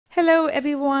Hello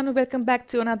everyone, welcome back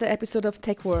to another episode of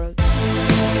Tech World.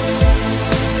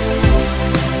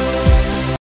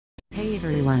 Hey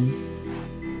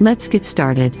everyone. Let's get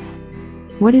started.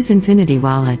 What is Infinity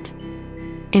Wallet?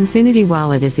 Infinity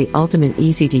Wallet is the ultimate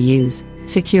easy-to-use,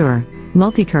 secure,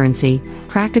 multi-currency,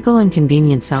 practical and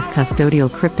convenient self-custodial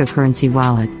cryptocurrency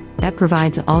wallet that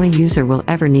provides all a user will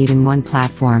ever need in one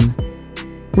platform.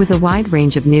 With a wide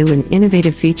range of new and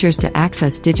innovative features to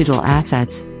access digital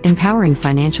assets, empowering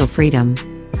financial freedom,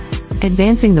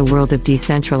 advancing the world of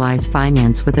decentralized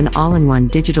finance with an all-in-one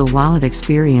digital wallet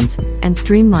experience, and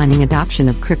streamlining adoption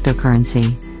of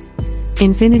cryptocurrency.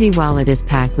 Infinity Wallet is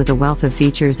packed with a wealth of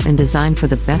features and designed for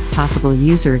the best possible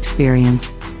user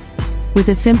experience. With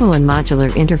a simple and modular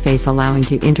interface allowing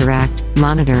to interact,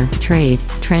 monitor, trade,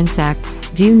 transact,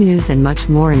 view news and much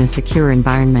more in a secure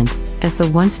environment, as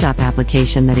the one-stop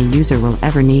application that a user will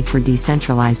ever need for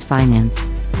decentralized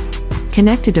finance.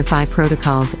 Connect to DeFi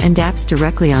protocols and dApps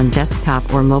directly on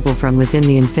desktop or mobile from within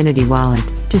the Infinity Wallet,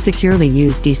 to securely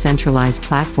use decentralized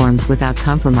platforms without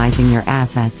compromising your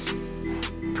assets.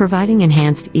 Providing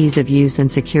enhanced ease of use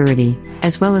and security,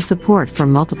 as well as support for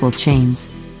multiple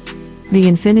chains. The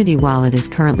Infinity Wallet is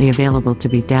currently available to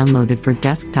be downloaded for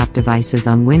desktop devices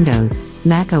on Windows,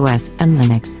 macOS, and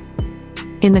Linux.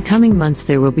 In the coming months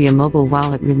there will be a mobile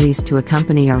wallet released to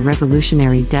accompany our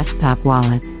revolutionary desktop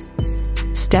wallet.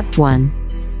 Step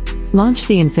 1. Launch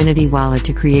the Infinity Wallet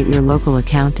to create your local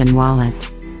account and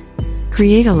wallet.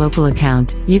 Create a local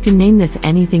account. You can name this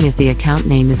anything as the account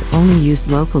name is only used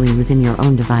locally within your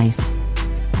own device.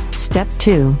 Step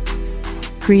 2.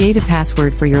 Create a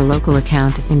password for your local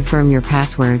account and confirm your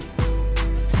password.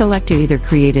 Select to either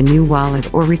create a new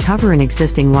wallet or recover an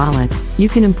existing wallet. You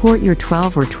can import your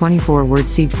 12 or 24 word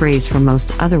seed phrase from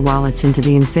most other wallets into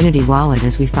the Infinity Wallet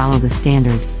as we follow the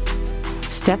standard.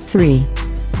 Step 3.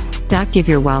 Give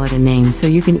your wallet a name so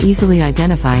you can easily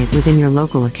identify it within your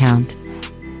local account.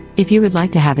 If you would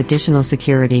like to have additional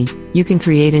security, you can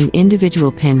create an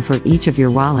individual PIN for each of your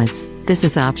wallets. This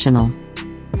is optional.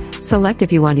 Select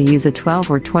if you want to use a 12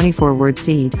 or 24 word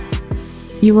seed.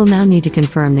 You will now need to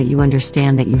confirm that you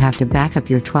understand that you have to back up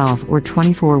your 12 or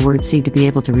 24 word seed to be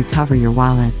able to recover your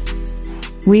wallet.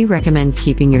 We recommend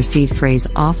keeping your seed phrase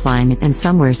offline and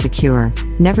somewhere secure.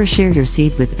 Never share your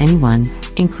seed with anyone,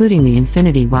 including the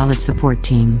Infinity Wallet support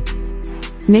team.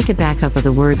 Make a backup of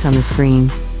the words on the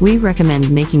screen. We recommend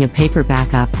making a paper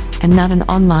backup, and not an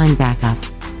online backup.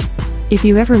 If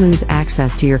you ever lose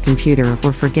access to your computer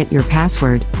or forget your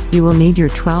password, you will need your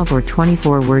 12 or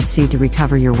 24 word seed to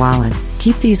recover your wallet.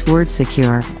 Keep these words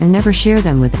secure and never share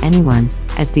them with anyone,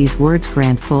 as these words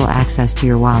grant full access to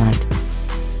your wallet.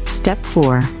 Step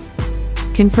 4.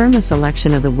 Confirm a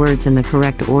selection of the words in the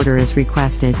correct order as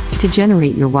requested to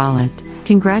generate your wallet.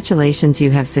 Congratulations,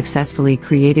 you have successfully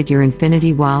created your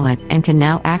Infinity Wallet and can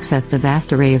now access the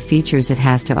vast array of features it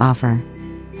has to offer.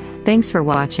 Thanks for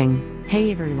watching.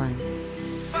 Hey everyone.